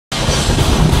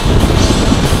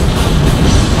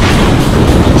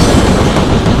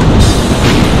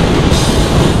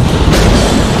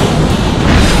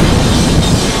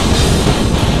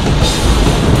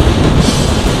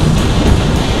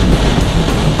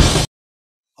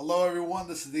Hello everyone,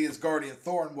 this is the Asgardian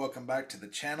Thor and welcome back to the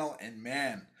channel. And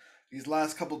man, these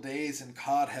last couple days in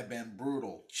COD have been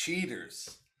brutal.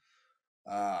 Cheaters.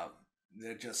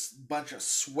 They're just a bunch of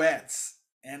sweats.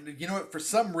 And you know what, for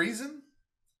some reason,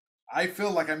 I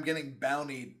feel like I'm getting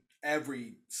bountied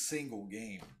every single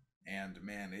game. And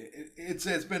man,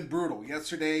 it's been brutal.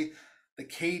 Yesterday, the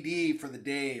KD for the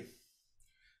day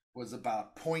was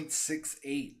about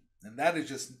 0.68. And that is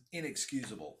just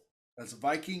inexcusable. As a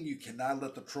Viking, you cannot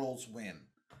let the trolls win.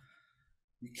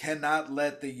 You cannot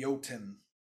let the Jotun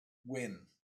win.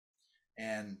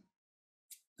 And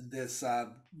this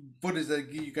footage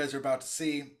that you guys are about to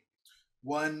see,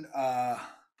 1.2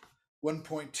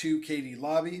 KD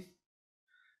lobby,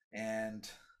 and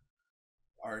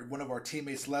one of our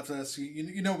teammates left us.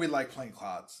 You know we like playing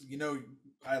CODs. You know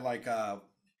I like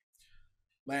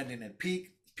landing at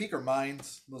peak or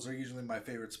mines. Those are usually my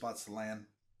favorite spots to land.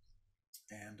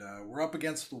 And we're up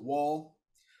against the wall,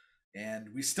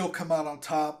 and we still come out on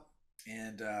top.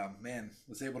 And man,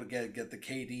 was able to get the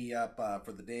KD up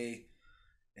for the day,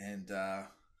 and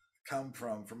come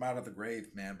from out of the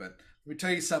grave, man. But let me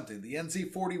tell you something: the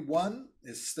NZ-41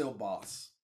 is still boss,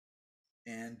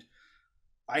 and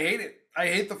I hate it. I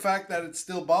hate the fact that it's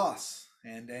still boss,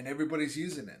 and everybody's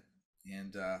using it.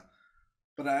 And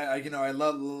but I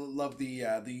love the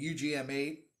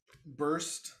UGM8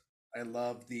 burst. I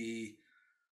love the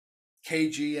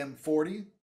KGM40,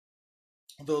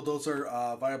 though those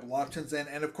are viable options,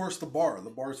 and of course the bar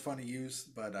is fun to use,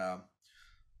 but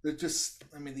they're just,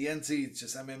 I mean, the NZ is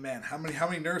just, I mean, man, how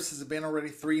many nerfs has it been already?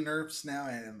 3 nerfs now,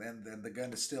 and the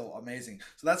gun is still amazing.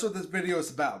 So that's what this video is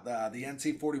about. The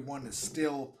NZ-41 is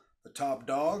still the top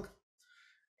dog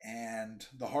and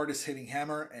the hardest hitting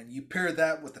hammer, and you pair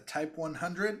that with the Type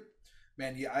 100,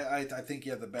 man, I think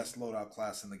you have the best loadout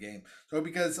class in the game. So I hope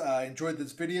you guys enjoyed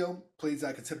this video. Please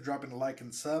consider dropping a like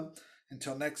and sub.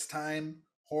 Until next time,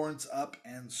 horns up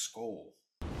and skull.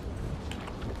 Oh,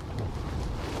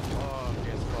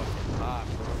 it's fucking hot,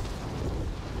 bro.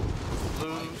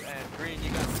 Blue and green,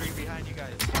 you got 3 behind you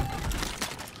guys.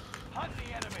 Hunt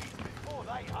the enemy before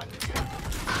they hunt you.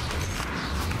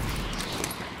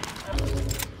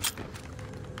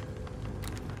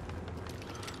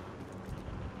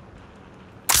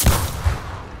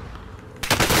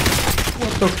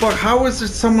 What the fuck? How is there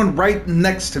someone right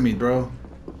next to me, bro?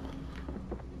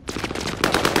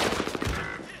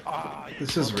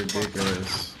 This is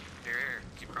ridiculous. Here.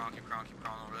 Keep crawling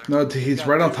over there. No, he's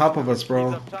right on top of us,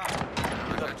 bro. He's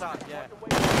up top, yeah.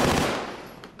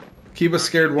 Kiba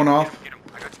scared one off. Get him.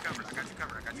 I got you covered.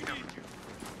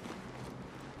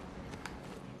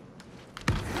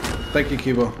 Thank you,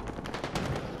 Kiba.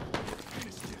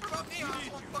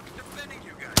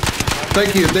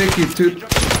 Thank you, dude.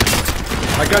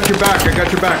 I got your back.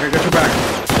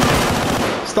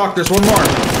 Stock, there's one more.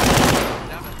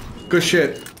 Good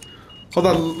shit. Hold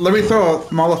on, let me throw a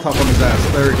Molotov on his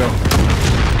ass. There we go.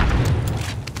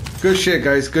 Good shit,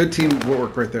 guys. Good team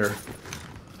work right there.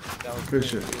 Good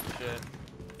shit.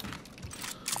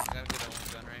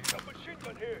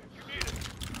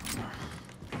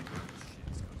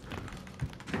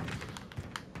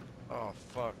 Oh,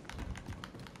 fuck.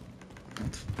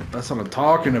 That's what I'm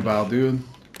talking about, dude.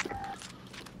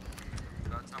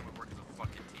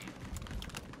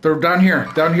 They're down here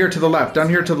to the left,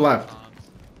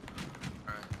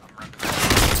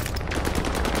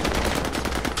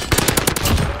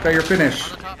 Okay, you're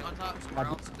finished. On top.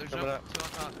 There's two on top.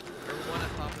 One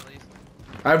at top at least.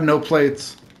 I have no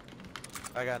plates.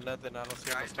 I got nothing, I don't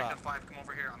see Guys, no take top. the 5, come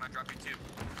over here. I'm gonna drop you 2.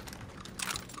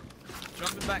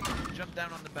 Jump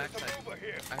down on the backside. I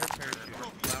heard parachute,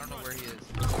 but I don't know where he is.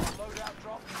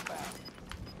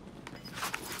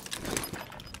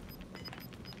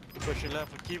 Pushing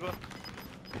left with Kiba.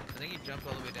 I think he jumped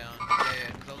all the way down.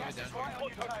 Yeah, he's all the way down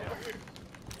here.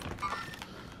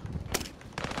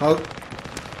 How?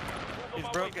 He's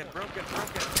broken.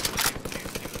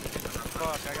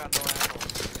 Fuck, I got no ammo.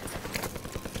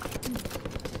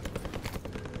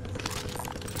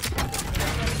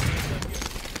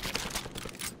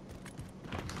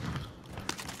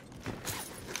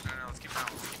 No, let's keep out.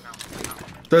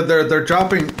 They're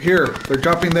dropping here. They're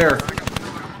dropping there.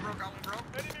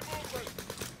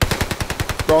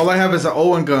 Bro, all I have is an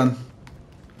Owen gun.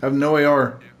 I have no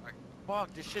AR.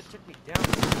 Fuck, this shit took me down.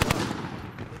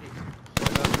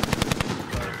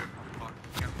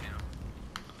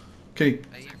 Okay.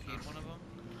 I EMP'd one of them.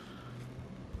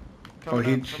 Oh,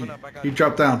 he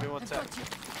dropped down. He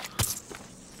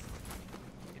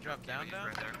dropped down?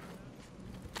 Right there.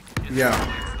 Yeah.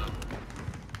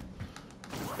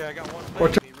 Okay, I got one.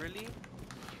 Watch out. Really?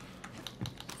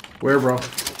 Where, bro?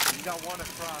 You got one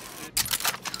across, dude.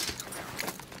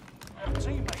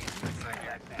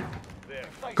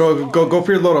 Go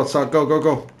for your loadout, son. Go.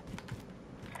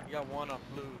 You got one on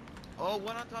blue. Oh,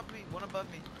 one on top of me, one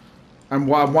above me. I'm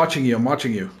watching you.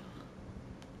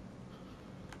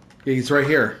 Yeah, he's right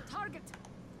here.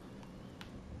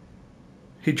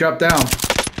 He dropped down.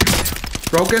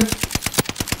 Broken.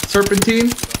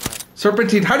 Serpentine.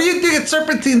 How do you think it's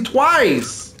serpentine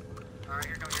twice? Alright,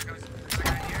 here goes. There's a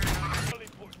guy here.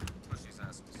 Push these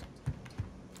assholes.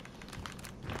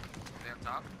 They up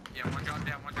top? Yeah, one drop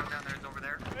down. There's over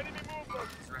there. Enemy movement.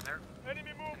 He's right there.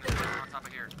 Enemy movement. And there's one on top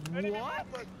of here. What?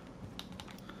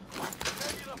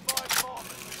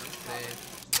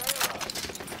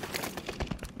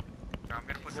 I'm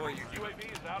gonna push Boy, you.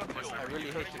 I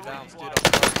really hate you down, dude.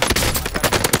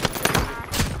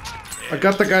 I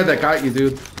got the guy that got you,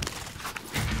 dude.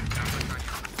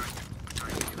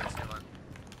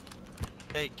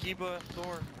 Hey, Kiba,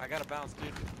 Thor, I gotta bounce,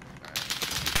 dude. Alright.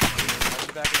 I'll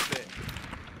be back in a bit.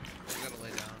 You gotta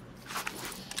lay down.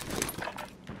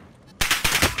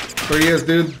 There he is,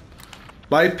 dude.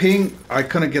 Live ping. I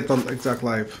couldn't get the exact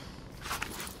live.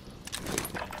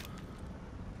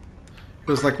 It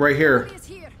was like right here.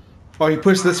 Oh, he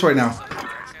pushed this way now.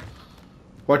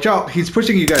 Watch out. He's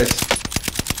pushing you guys.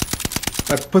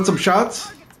 I put some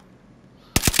shots.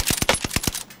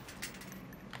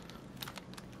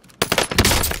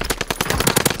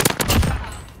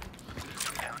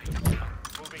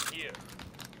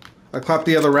 I clapped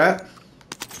the other rat.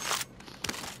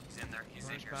 He's in there. He's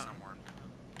in here somewhere.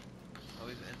 Oh,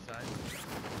 he's inside.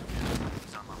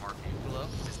 He's on my heartbeat. Below.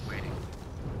 Just waiting.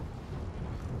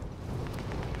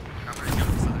 I'm gonna go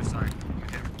to this other side. You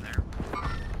hit him from there.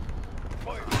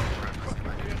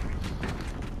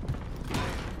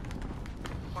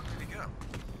 Fuck did he go?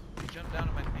 He jumped down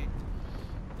on my feet.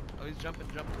 Oh, he's jumping.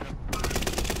 This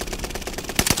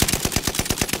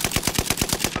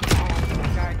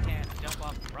guy can't jump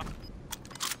off the rock.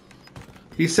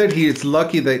 He said he's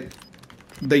lucky that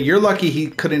you're lucky he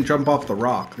couldn't jump off the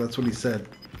rock. That's what he said.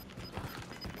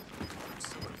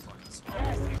 Still in fucking spot.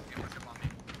 Get with him on me.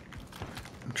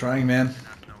 I'm trying, man. Out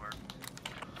of nowhere.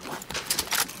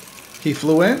 He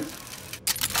flew in.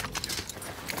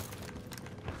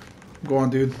 Go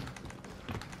on, dude.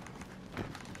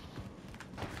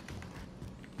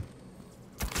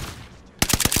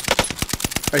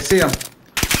 I see him.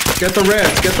 Get the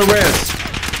res.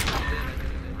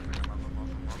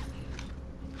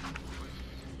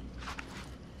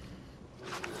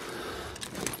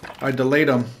 I delayed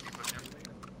him.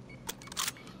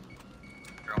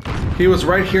 He was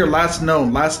right here, last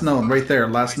known, right there,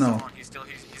 last known. He's inside.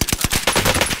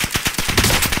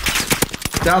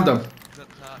 Downed him. He's up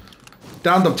top.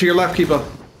 Downed him, to your left, Kiba. I got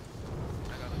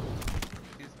him.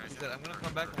 He said, I'm gonna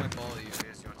come back with my ball to you.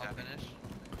 I'll finish.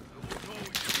 Going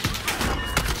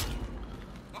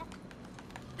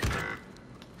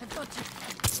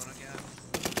on gas.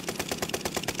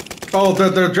 Oh,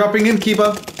 they're dropping in,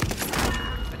 Kiba.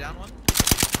 I down one.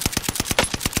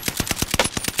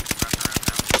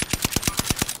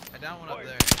 I down one up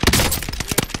there.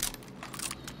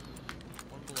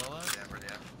 One below us. Yeah, where they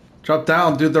at? Drop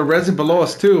down, dude. They're resin below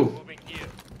us, too.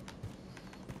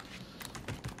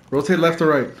 Rotate left or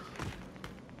right.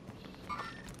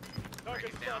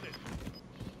 He's down.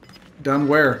 Down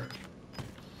where?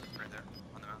 Right there.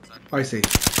 On the mountainside. I see.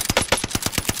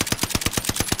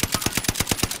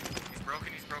 He's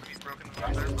broken.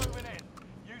 Right there. Fuck,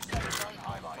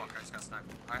 I just got sniped.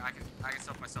 I can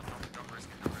self myself. Don't risk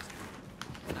it.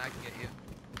 And I can get you.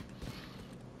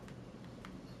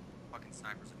 Fucking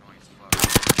sniper's annoying as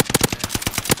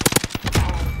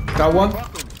fuck. Got one?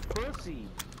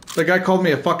 The guy called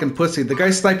me a fucking pussy. The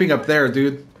guy's sniping up there,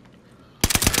 dude.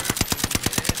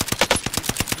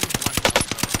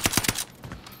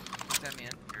 Send me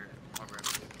in. Here, I'll grab it.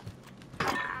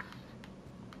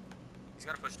 He's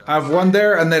gotta push down. I have one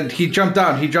there, and then he jumped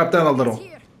down. He dropped down a little.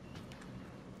 There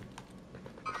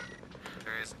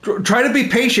he is. Try to be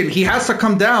patient. He has to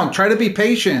come down. Try to be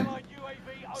patient.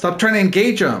 Stop trying to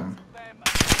engage him.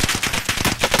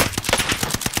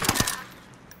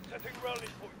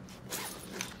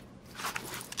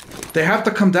 They have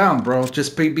to come down, bro.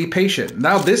 Just be patient.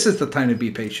 Now this is the time to be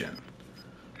patient.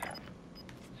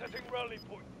 One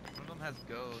of them has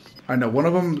ghost. I know. One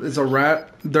of them is a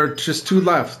rat. There are just two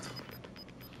left.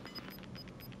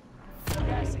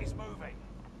 Yes, he's moving.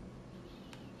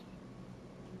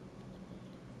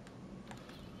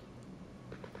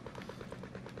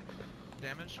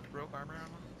 Damage, broke armor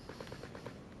ammo.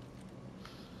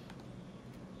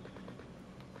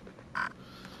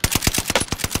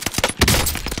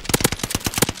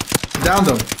 Downed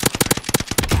him.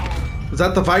 Is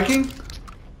that the Viking?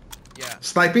 Yeah.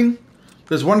 Sniping?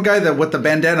 There's one guy that with the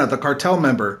bandana, the cartel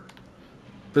member.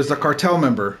 There's a cartel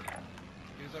member.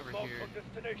 He was over here.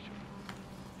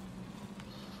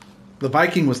 The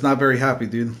Viking was not very happy,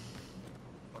 dude.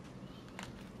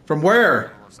 From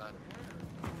where? Left side.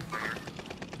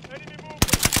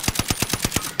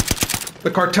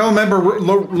 The cartel member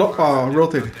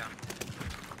rotated. Down.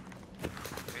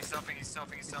 He's selfing. He's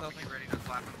ready to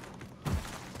clap him.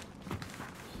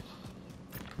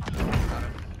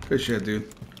 Good shit,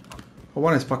 dude. I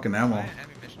want his fucking ammo.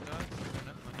 Ammunition dog.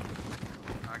 Enough money.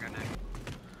 I got Nick.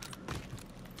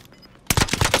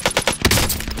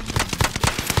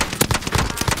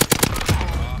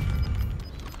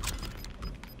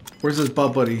 Where's his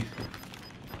bub buddy?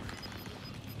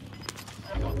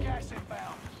 Got gas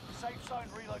inbound. Safe zone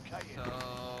relocated.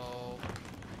 So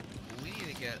we need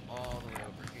to get all the way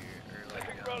over here, or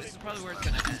like this is probably where it's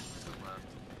gonna end.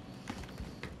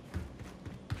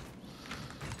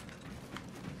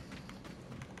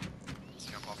 Let's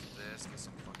jump off of this, get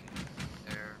some fucking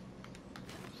air.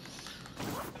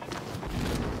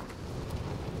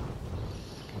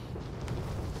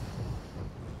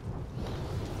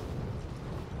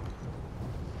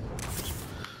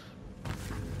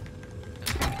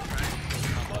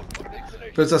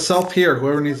 There's a self here.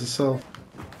 Whoever needs a self.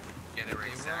 Yeah, they were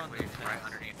exactly right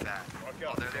underneath that.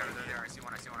 Oh, they're there. I see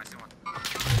one.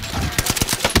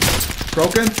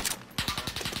 Broken?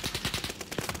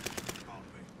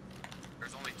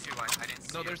 There's only two. I didn't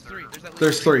see. No, a there's third. three. There's at least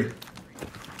There's three.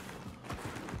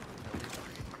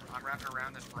 I'm wrapping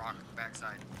around this rock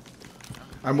backside.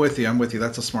 I'm with you.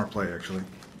 That's a smart play, actually.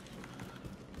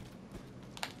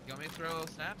 You want me to throw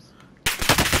snaps?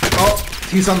 Oh,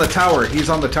 he's on the tower. I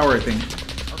think.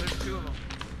 Oh, there's two of them.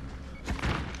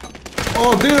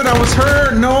 Oh, dude, I was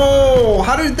hurt. No.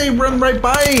 How did they run right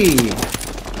by?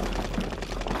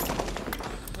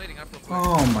 Plating up real quick.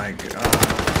 Oh my god.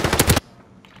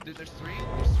 Dude, there's three.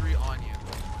 There's three on you.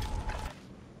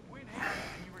 Win here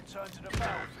and you return to the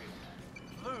battlefield.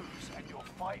 Lose and you're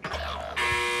fighting.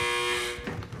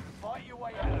 Fight your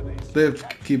way out of this. Live,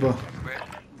 Kiba.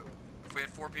 If we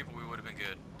had 4 people, we would have been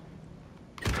good.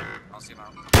 I'll see him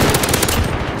out. Now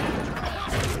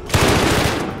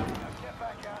get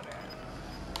back out there.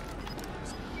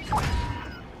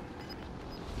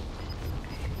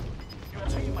 Your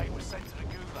teammate was sent to the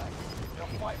gulag.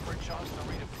 They'll fight for a chance to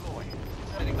redeploy.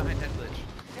 Sitting behind head glitch.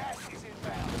 Gas is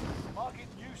inbound. Marking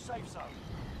new safe zone.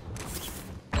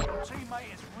 Your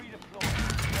teammate is redeployed.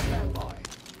 Stand by.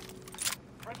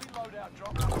 Friendly loadout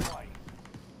drop on the way.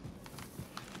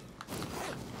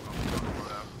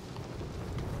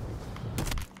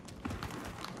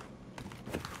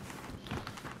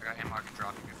 I got ammo I can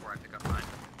drop you before I pick up mine.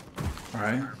 All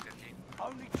right. 115.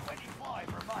 Only 25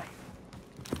 remain.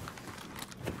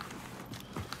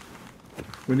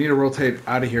 We need to rotate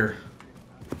out of here.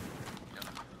 Yep.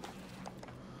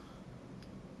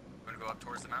 Gonna go up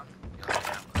towards the mountain?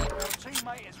 Yeah. Your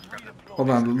teammate is redeployed. Hold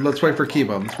on. Let's wait for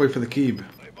Kiba. Let's wait for the Keeb.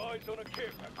 I'm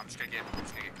just gonna get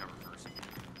cover first.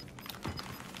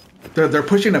 They're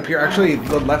pushing up here. Actually,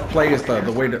 the left play is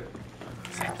the way to.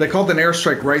 They called an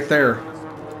airstrike right there.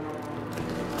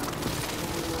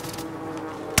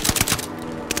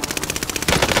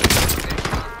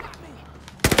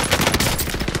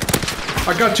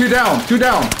 I got 2 down. 2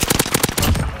 down.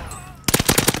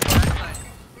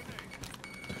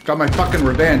 Got my fucking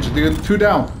revenge, dude. 2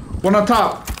 down. 1 on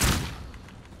top.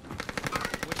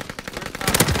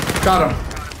 Got him.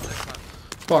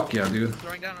 Fuck yeah, dude.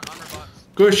 Throwing down an armor box.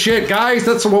 Good shit, guys.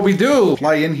 That's what we do.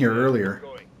 Fly in here earlier.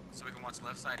 So we can watch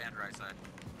left side and right side.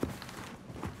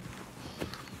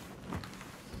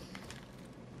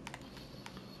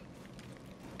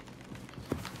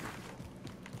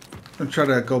 I'm try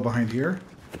to go behind here.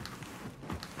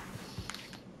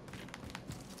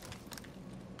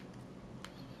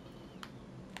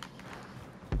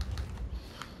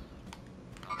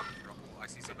 I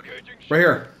see somebody. Right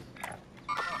here.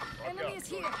 Enemy is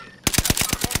here.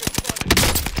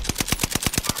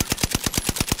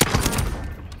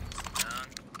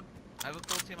 I have a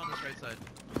full team on this right side.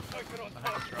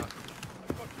 Behind this rock.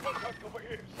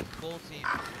 Full team.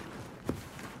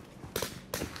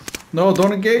 No,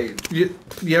 don't engage.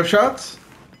 You have shots?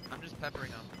 I'm just peppering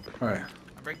them. Alright.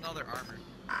 I'm breaking all their armor.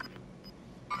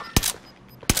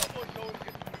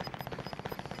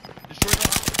 Destroy the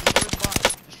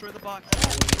box. Destroy the box.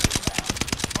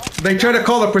 They try to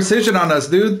call a precision on us,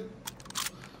 dude.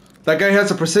 That guy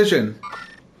has a precision.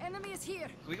 Enemy is here.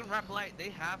 We can wrap light. They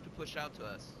have to push out to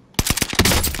us.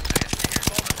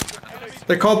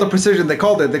 They called the precision. They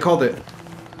called it. They called it.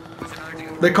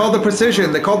 They called the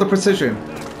precision. They called the precision.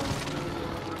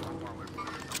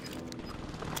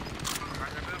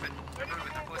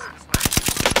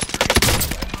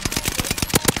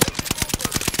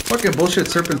 Fucking bullshit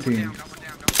serpentine. Got one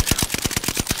down.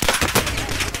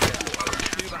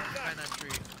 Two behind that tree.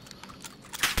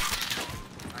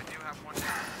 I do have one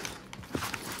down.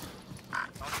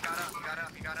 Oh,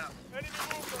 he got up.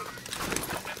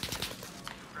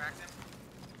 Cracked him.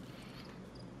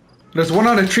 There's one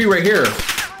on a tree right here.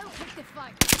 I'll take the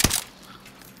fight.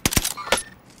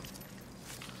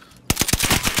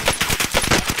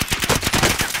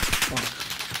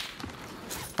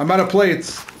 I'm out of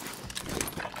plates.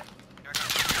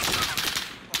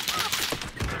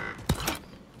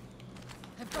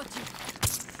 I've got you.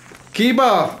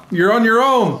 Kiba, you're on your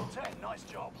own. Nice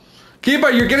job.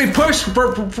 Kiba, you're getting pushed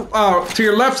to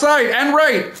your left side and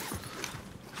right.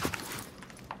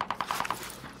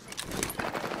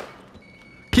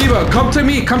 Kiba, come to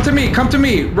me.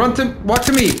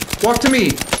 Walk to me.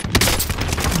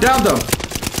 Down them.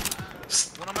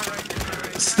 One on my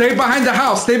right. Stay behind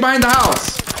the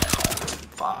house.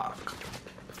 Fuck.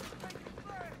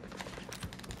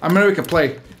 I'm gonna make a play.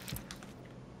 There's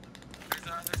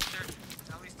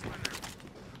at least two in there.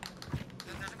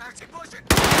 There's a maxi push it.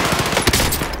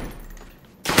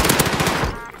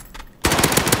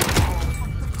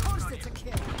 Of course it's a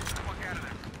kill. Fuck out of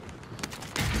there.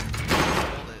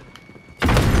 Hold it.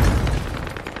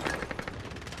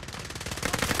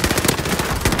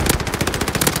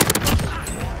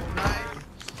 Nice.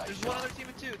 There's one other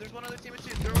team of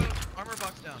two. Throw an armor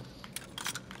box down.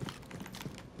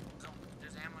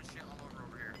 There's ammo and shit all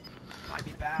over here. Might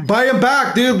be back. Buy him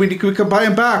back, dude. We can buy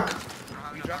him back. I don't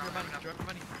have You enough drop your ammo. money. Drop your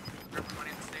money. Grab my money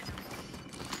at the station.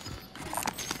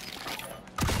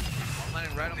 I'm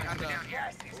landing right on They my got me stuff. down here.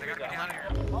 They got me down here.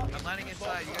 I'm landing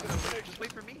inside. You guys go. Just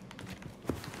wait for me.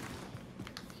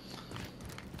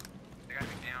 They got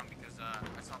me down because I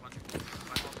saw a bunch of.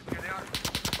 Here they are.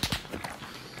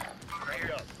 Right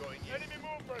here. Enemy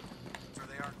movement. That's where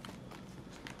they are.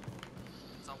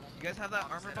 Saw one. You guys have that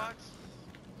armor box?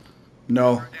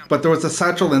 No, but there was a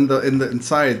satchel in the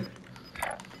inside.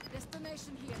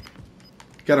 Destination here.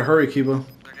 Gotta hurry, Kiba.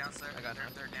 They're downstairs. I got them.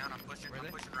 They're down. I'm pushing Where are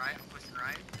they? right.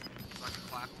 So I can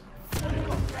clap.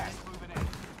 Gas moving in.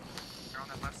 They're on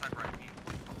that left side right.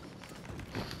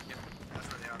 Yep. That's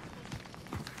where they are.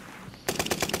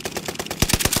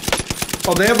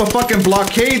 Oh, they have a fucking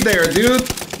blockade there, dude.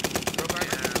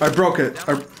 I broke it.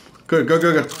 Good.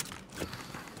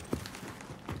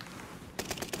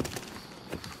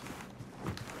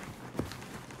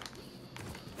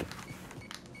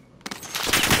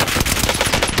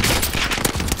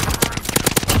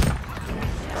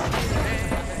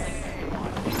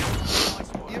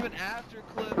 Even after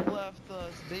Clip left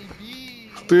us,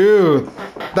 baby. Dude,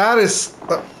 that is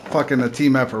fucking a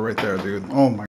team effort right there, dude. Oh my